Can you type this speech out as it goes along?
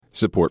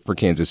Support for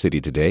Kansas City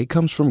Today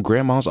comes from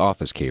Grandma's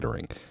Office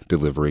Catering,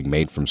 delivering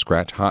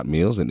made-from-scratch hot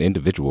meals and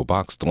individual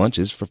boxed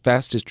lunches for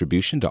fast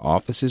distribution to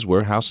offices,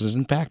 warehouses,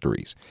 and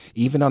factories,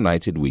 even on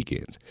nights and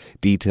weekends.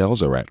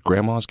 Details are at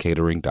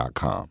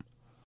grandmascatering.com.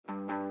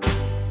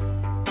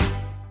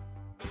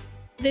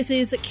 This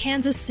is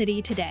Kansas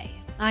City Today.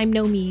 I'm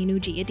Nomi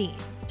Nujiadeen.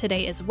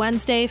 Today is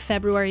Wednesday,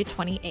 February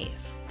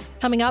 28th.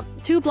 Coming up,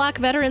 2 Black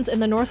veterans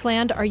in the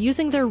Northland are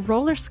using their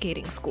roller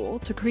skating school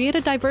to create a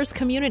diverse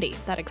community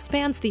that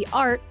expands the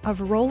art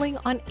of rolling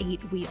on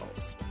 8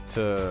 wheels.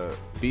 To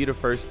be the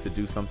first to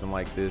do something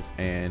like this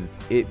and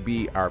it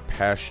be our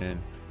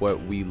passion,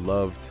 what we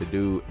love to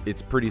do,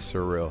 it's pretty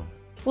surreal.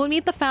 We'll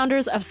meet the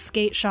founders of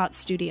SK8 Shot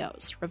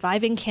Studios,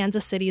 reviving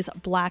Kansas City's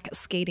Black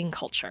skating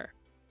culture.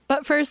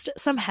 But first,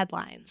 some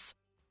headlines.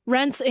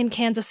 Rents in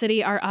Kansas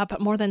City are up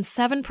more than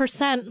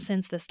 7%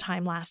 since this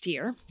time last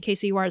year.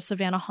 KCUR's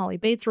Savannah Holly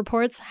Bates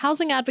reports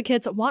housing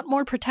advocates want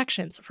more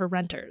protections for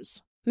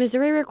renters.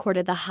 Missouri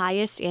recorded the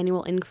highest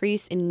annual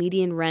increase in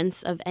median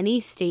rents of any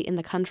state in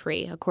the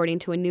country, according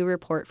to a new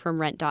report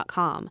from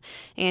Rent.com.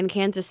 And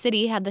Kansas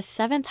City had the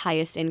 7th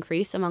highest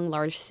increase among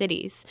large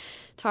cities.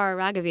 Tara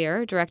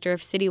Raghavir, director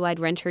of citywide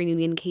renter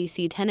union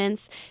KC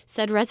Tenants,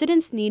 said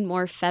residents need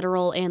more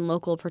federal and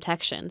local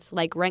protections,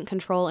 like rent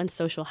control and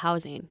social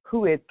housing.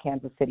 Who is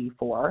Kansas City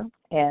for?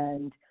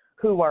 And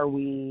who are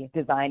we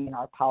designing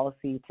our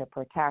policy to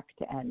protect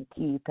and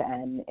keep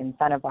and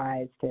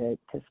incentivize to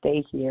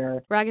stay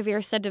here?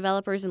 Raghavir said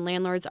developers and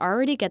landlords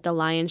already get the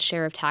lion's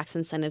share of tax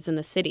incentives in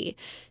the city.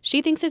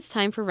 She thinks it's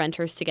time for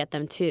renters to get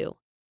them too.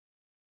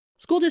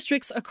 School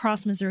districts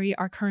across Missouri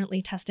are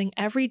currently testing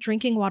every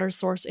drinking water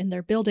source in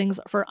their buildings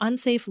for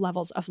unsafe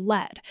levels of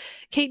lead.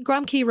 Kate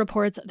Grumke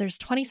reports there's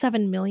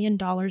 $27 million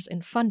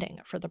in funding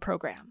for the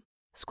program.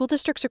 School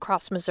districts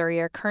across Missouri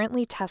are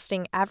currently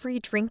testing every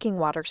drinking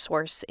water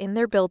source in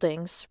their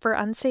buildings for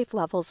unsafe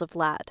levels of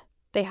lead.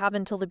 They have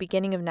until the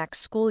beginning of next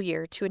school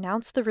year to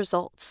announce the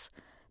results,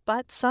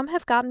 but some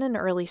have gotten an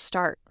early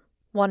start.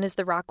 One is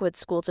the Rockwood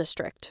School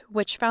District,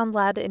 which found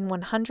lead in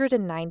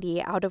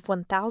 190 out of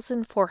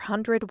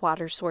 1,400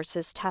 water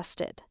sources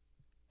tested.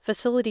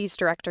 Facilities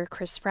Director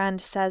Chris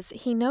Friend says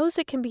he knows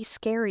it can be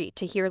scary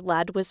to hear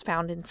lead was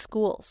found in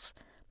schools,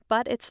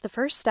 but it's the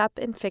first step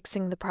in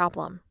fixing the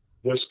problem.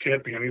 This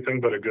can't be anything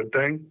but a good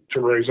thing to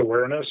raise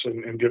awareness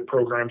and get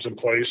programs in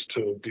place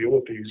to deal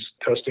with these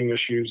testing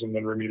issues and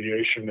then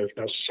remediation if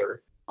necessary.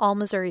 All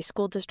Missouri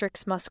school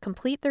districts must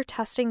complete their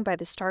testing by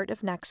the start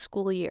of next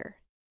school year.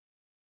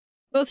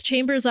 Both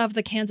chambers of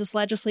the Kansas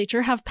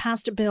legislature have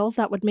passed bills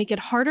that would make it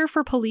harder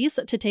for police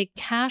to take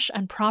cash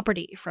and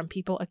property from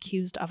people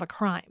accused of a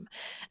crime.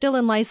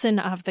 Dylan Lyson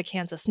of the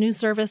Kansas News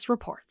Service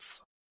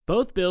reports.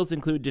 Both bills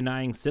include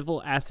denying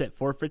civil asset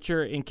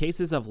forfeiture in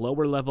cases of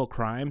lower-level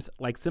crimes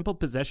like simple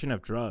possession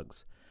of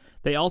drugs.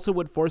 They also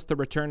would force the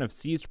return of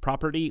seized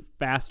property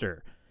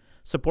faster.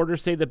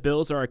 Supporters say the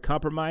bills are a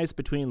compromise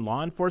between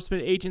law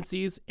enforcement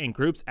agencies and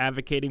groups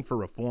advocating for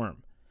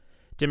reform.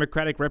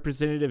 Democratic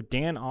Representative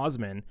Dan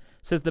Osman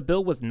says the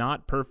bill was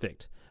not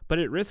perfect, but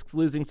it risks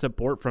losing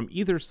support from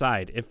either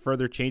side if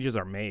further changes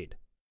are made.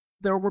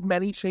 There were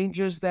many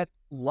changes that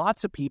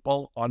lots of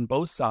people on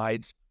both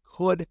sides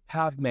could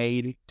have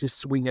made to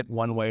swing it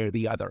one way or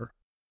the other.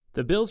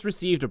 The bills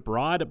received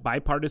broad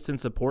bipartisan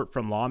support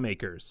from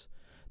lawmakers.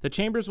 The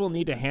chambers will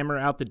need to hammer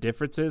out the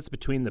differences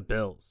between the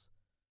bills.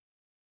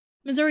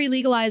 Missouri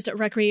legalized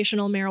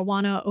recreational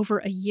marijuana over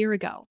a year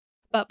ago.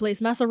 But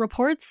Blaise Mesa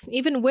reports,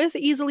 even with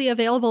easily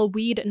available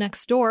weed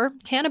next door,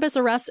 cannabis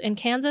arrests in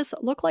Kansas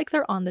look like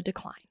they're on the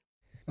decline.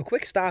 A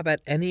quick stop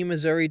at any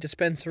Missouri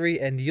dispensary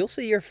and you'll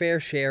see your fair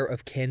share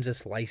of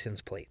Kansas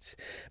license plates.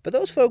 But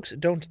those folks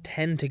don't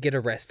tend to get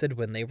arrested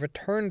when they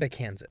return to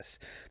Kansas.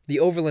 The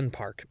Overland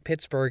Park,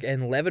 Pittsburgh,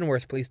 and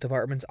Leavenworth police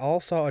departments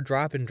all saw a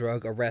drop in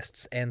drug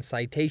arrests and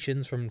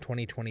citations from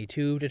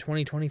 2022 to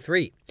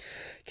 2023.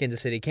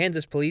 Kansas City,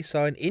 Kansas police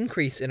saw an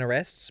increase in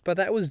arrests, but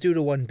that was due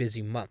to one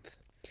busy month.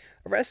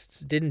 Arrests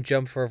didn't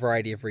jump for a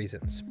variety of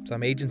reasons.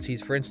 Some agencies,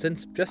 for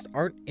instance, just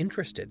aren't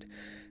interested.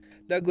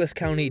 Douglas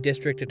County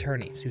District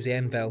Attorney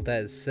Suzanne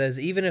Valdez says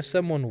even if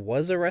someone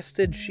was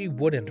arrested, she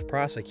wouldn't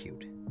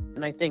prosecute.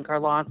 And I think our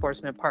law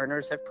enforcement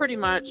partners have pretty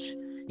much,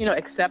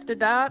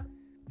 accepted that.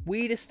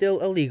 Weed is still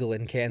illegal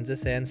in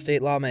Kansas, and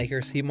state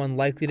lawmakers seem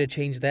unlikely to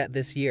change that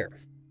this year.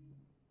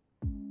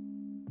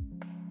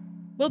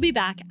 We'll be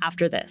back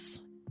after this.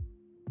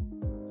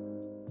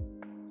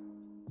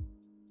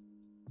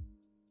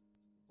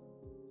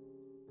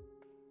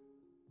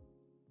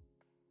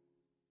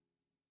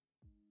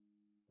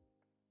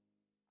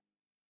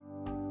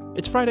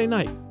 It's Friday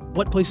night.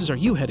 What places are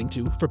you heading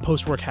to for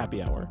post-work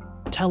happy hour?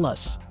 Tell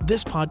us.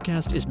 This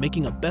podcast is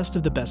making a best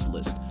of the best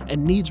list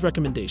and needs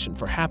recommendation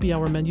for happy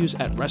hour menus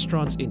at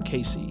restaurants in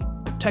KC.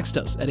 Text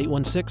us at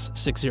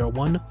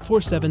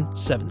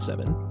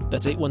 816-601-4777.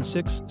 That's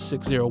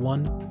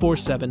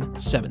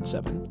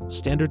 816-601-4777.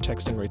 Standard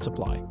texting rates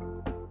apply.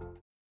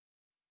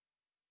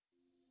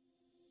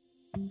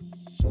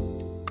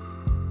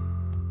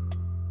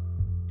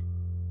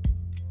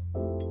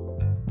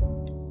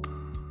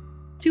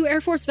 Two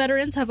Air Force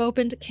veterans have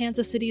opened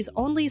Kansas City's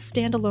only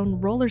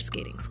standalone roller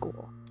skating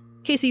school.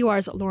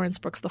 KCUR's Lawrence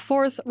Brooks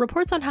IV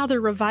reports on how they're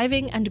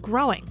reviving and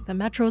growing the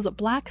Metro's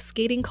black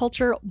skating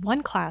culture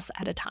one class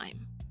at a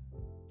time.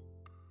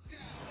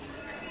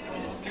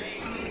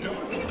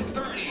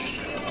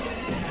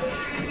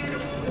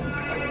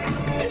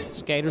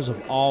 Skaters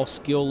of all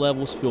skill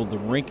levels fill the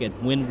rink at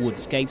Wynwood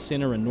Skate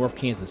Center in North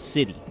Kansas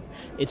City.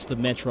 It's the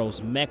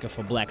Metro's mecca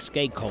for black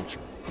skate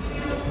culture.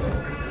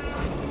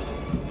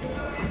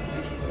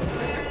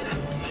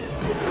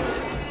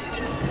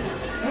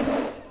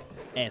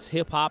 As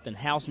hip-hop and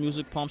house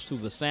music pumps through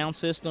the sound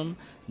system,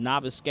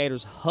 novice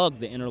skaters hug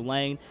the inner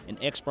lane and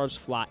experts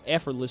fly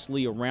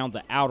effortlessly around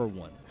the outer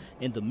one.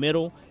 In the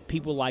middle,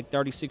 people like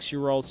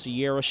 36-year-old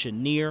Sierra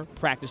Chenier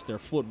practice their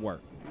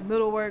footwork.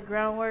 Middle work,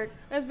 groundwork,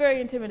 that's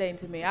very intimidating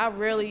to me. I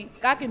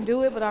can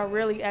do it, but I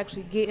rarely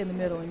actually get in the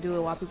middle and do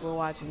it while people are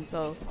watching.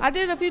 So I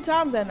did it a few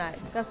times that night.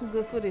 Got some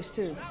good footage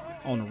too.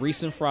 On a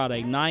recent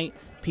Friday night,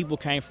 people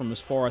came from as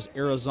far as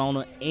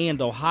Arizona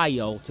and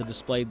Ohio to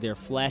display their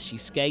flashy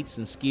skates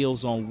and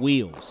skills on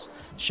wheels,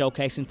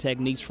 showcasing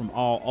techniques from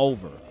all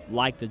over,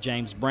 like the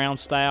James Brown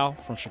style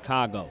from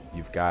Chicago.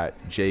 You've got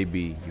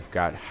JB, you've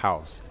got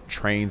house,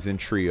 trains and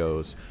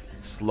trios,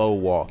 slow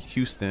walk,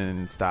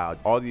 Houston style,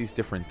 all these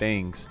different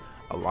things.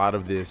 A lot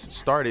of this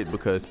started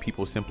because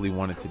people simply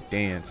wanted to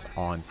dance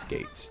on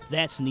skates.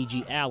 That's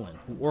Niji Allen,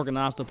 who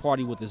organized the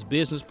party with his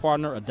business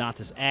partner,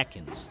 Adontis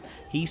Atkins.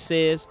 He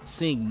says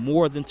seeing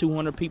more than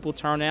 200 people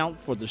turn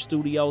out for the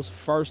studio's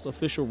first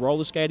official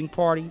roller skating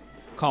party,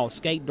 called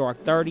Skate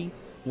Dark 30,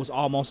 was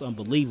almost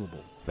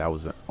unbelievable. That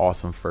was an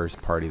awesome first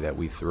party that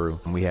we threw.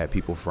 We had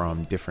people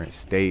from different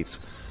states.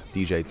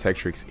 DJ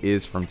Textrix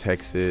is from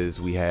Texas.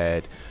 We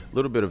had a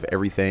little bit of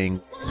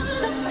everything.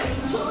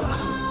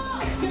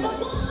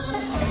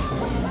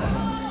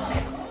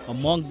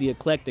 Among the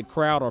eclectic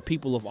crowd are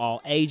people of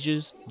all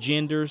ages,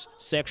 genders,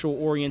 sexual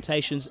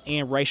orientations,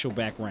 and racial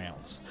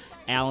backgrounds.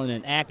 Allen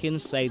and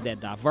Atkins say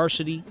that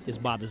diversity is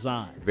by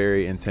design.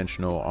 Very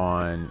intentional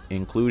on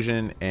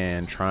inclusion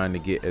and trying to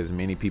get as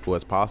many people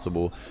as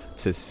possible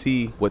to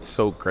see what's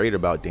so great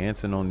about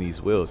dancing on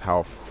these wheels,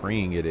 how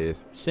freeing it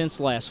is. Since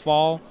last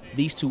fall,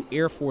 these two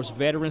Air Force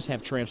veterans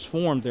have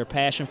transformed their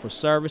passion for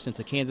service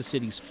into Kansas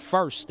City's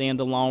first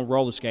standalone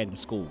roller skating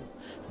school,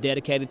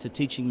 dedicated to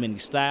teaching many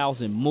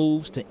styles and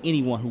moves to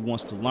anyone who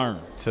wants to learn.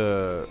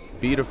 To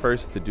be the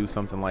first to do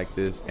something like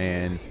this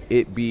and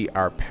it be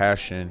our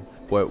passion,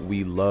 what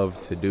we love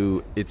to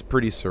do, it's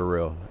pretty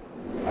surreal.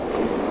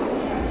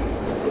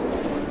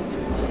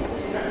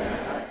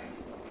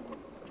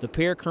 The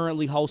pair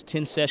currently hosts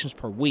 10 sessions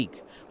per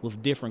week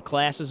with different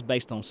classes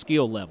based on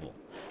skill level.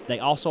 They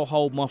also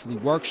hold monthly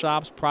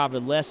workshops,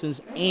 private lessons,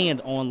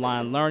 and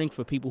online learning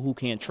for people who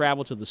can't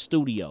travel to the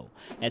studio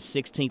at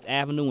 16th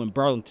Avenue and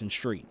Burlington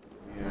Street.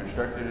 Your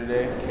instructor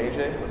today,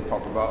 KJ, let's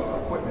talk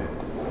about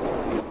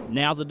equipment.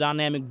 Now the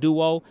dynamic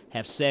duo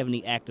have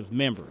 70 active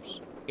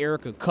members.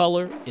 Erica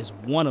Culler is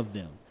one of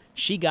them.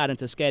 She got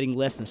into skating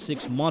less than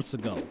 6 months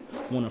ago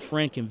when a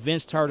friend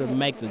convinced her to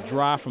make the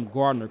drive from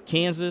Gardner,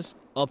 Kansas,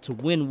 up to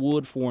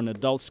Wynwood for an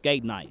adult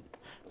skate night.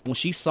 When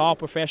she saw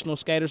professional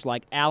skaters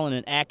like Allen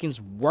and Atkins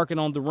working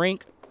on the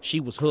rink, she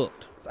was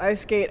hooked. I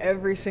skate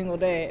every single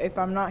day. If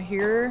I'm not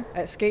here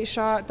at SK8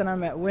 Shot, then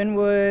I'm at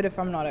Wynwood. If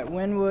I'm not at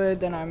Wynwood,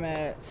 then I'm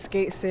at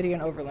Skate City in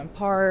Overland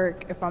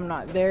Park. If I'm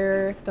not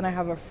there, then I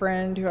have a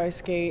friend who I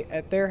skate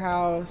at their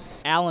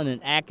house. Allen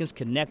and Atkins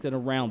connected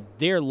around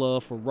their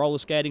love for roller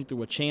skating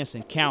through a chance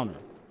encounter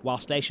while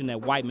stationed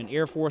at Whiteman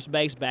Air Force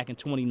Base back in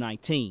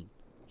 2019.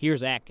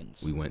 Here's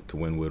Atkins. We went to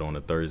Wynwood on a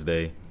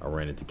Thursday. I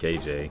ran into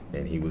KJ,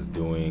 and he was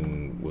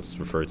doing what's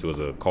referred to as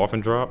a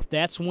coffin drop.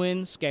 That's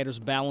when skaters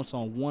balance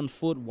on one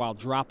foot while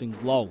dropping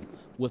low,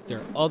 with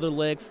their other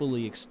leg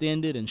fully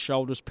extended and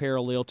shoulders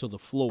parallel to the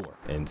floor.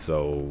 And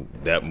so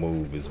that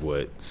move is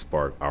what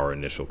sparked our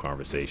initial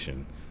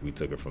conversation. We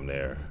took it from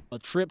there. A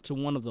trip to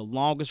one of the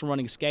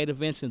longest-running skate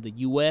events in the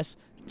U.S.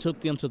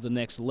 took them to the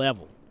next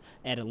level.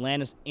 At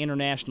Atlanta's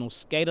International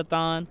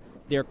Skate-a-thon,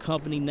 their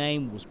company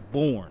name was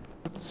born.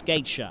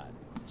 SK8 Shot,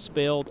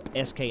 spelled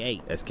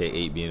SK8.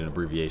 SK8 being an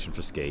abbreviation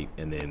for skate,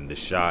 and then the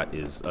shot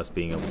is us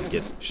being able to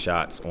get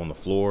shots on the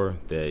floor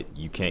that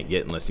you can't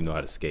get unless you know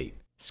how to skate.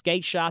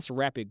 SK8 Shot's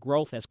rapid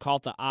growth has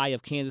caught the eye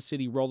of Kansas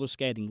City roller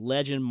skating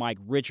legend Mike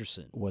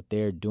Richardson. What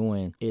they're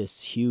doing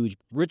is huge.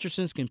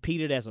 Richardson's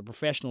competed as a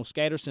professional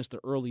skater since the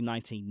early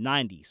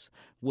 1990s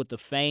with the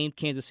famed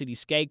Kansas City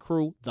skate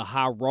crew, the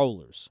High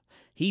Rollers.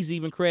 He's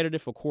even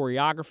credited for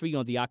choreography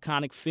on the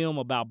iconic film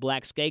about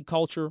black skate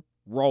culture,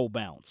 Roll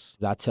Bounce.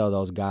 I tell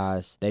those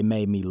guys, they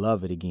made me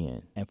love it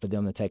again. And for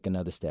them to take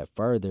another step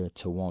further,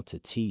 to want to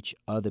teach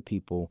other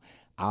people,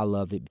 I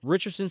love it.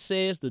 Richardson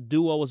says the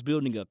duo is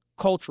building a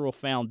cultural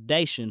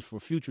foundation for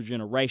future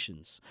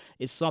generations.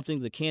 It's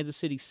something the Kansas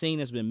City scene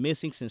has been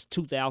missing since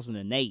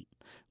 2008.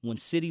 when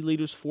city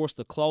leaders forced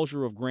the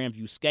closure of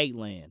Grandview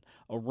Skateland,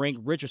 a rink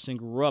Richardson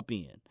grew up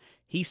in.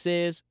 He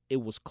says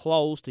it was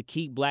closed to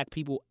keep black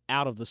people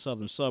out of the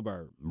southern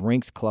suburb.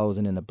 Rinks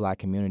closing in the black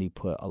community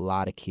put a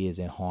lot of kids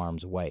in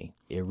harm's way.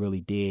 It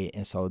really did,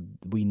 and so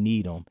we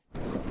need them.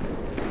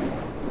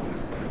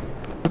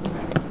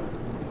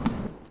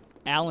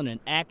 Allen and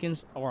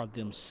Atkins are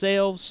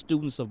themselves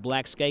students of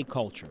black skate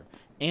culture,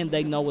 and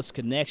they know its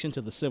connection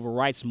to the civil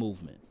rights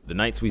movement. The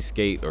nights we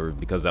skate are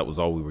because that was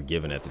all we were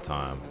given at the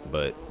time,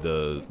 but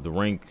the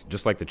rink,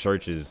 just like the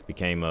churches,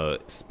 became a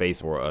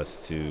space for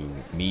us to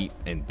meet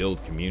and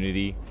build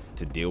community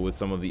to deal with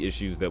some of the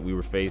issues that we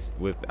were faced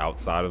with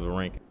outside of the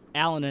rink.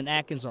 Allen and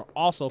Atkins are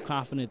also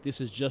confident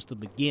this is just the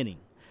beginning.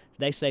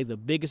 They say the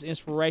biggest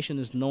inspiration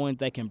is knowing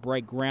they can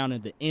break ground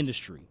in the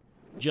industry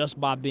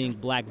just by being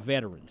black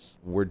veterans.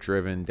 We're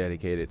driven,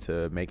 dedicated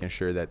to making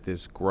sure that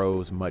this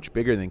grows much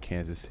bigger than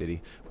Kansas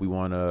City. We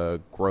want to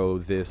grow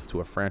this to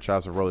a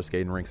franchise of roller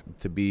skating rinks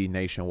to be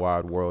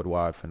nationwide,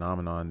 worldwide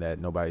phenomenon that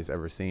nobody's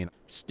ever seen.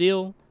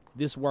 Still,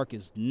 this work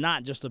is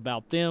not just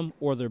about them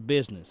or their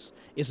business.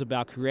 It's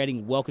about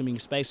creating welcoming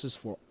spaces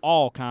for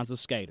all kinds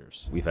of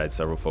skaters. We've had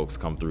several folks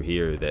come through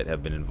here that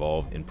have been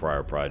involved in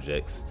prior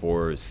projects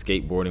for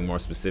skateboarding more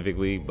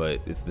specifically, but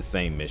it's the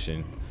same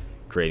mission,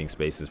 creating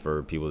spaces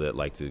for people that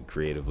like to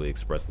creatively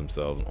express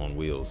themselves on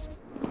wheels.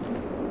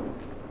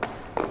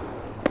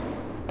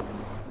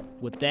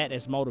 With that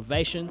as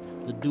motivation,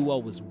 the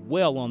duo is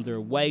well on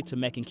their way to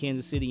making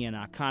Kansas City an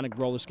iconic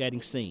roller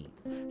skating scene.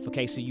 For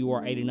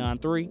KCUR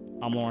 89.3,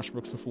 I'm Lawrence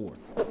Brooks IV.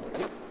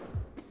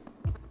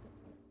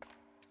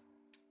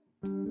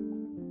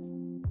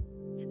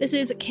 This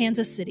is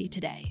Kansas City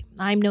Today.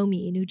 I'm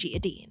Nomi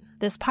Nujiadeen.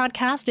 This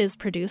podcast is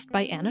produced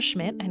by Anna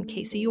Schmidt and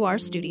KCUR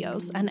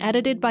Studios and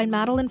edited by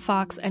Madeline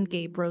Fox and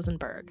Gabe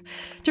Rosenberg.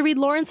 To read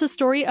Lawrence's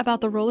story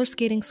about the roller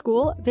skating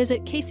school,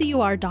 visit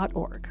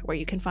kcur.org, where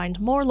you can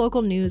find more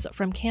local news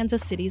from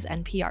Kansas City's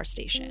NPR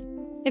station.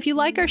 If you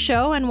like our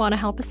show and want to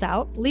help us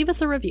out, leave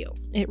us a review.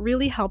 It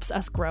really helps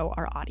us grow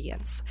our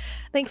audience.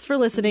 Thanks for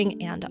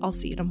listening, and I'll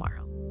see you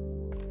tomorrow.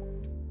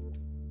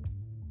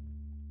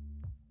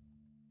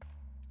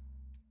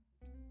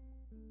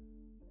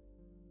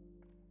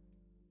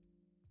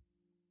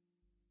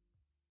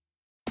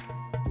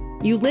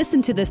 You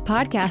listen to this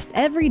podcast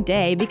every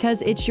day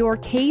because it's your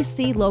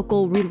KC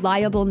local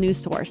reliable news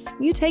source.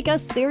 You take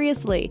us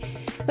seriously.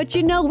 But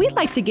you know, we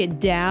like to get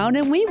down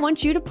and we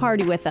want you to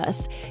party with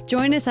us.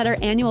 Join us at our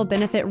annual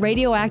benefit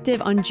Radioactive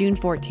on June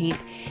 14th.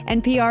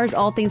 NPR's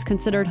All Things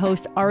Considered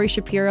host Ari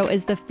Shapiro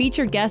is the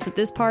featured guest at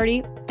this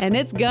party, and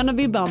it's gonna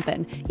be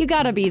bumping. You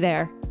gotta be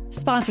there.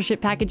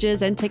 Sponsorship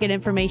packages and ticket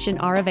information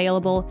are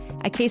available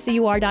at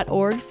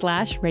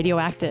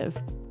kcur.org/radioactive.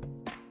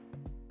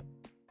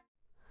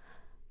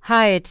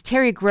 Hi, it's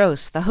Terry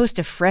Gross, the host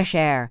of Fresh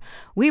Air.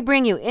 We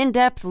bring you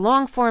in-depth,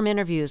 long-form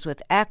interviews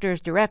with actors,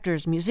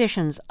 directors,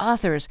 musicians,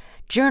 authors,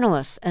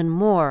 journalists, and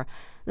more.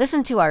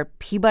 Listen to our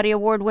Peabody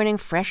Award-winning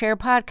Fresh Air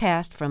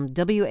podcast from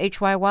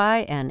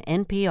WHYY and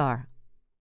NPR.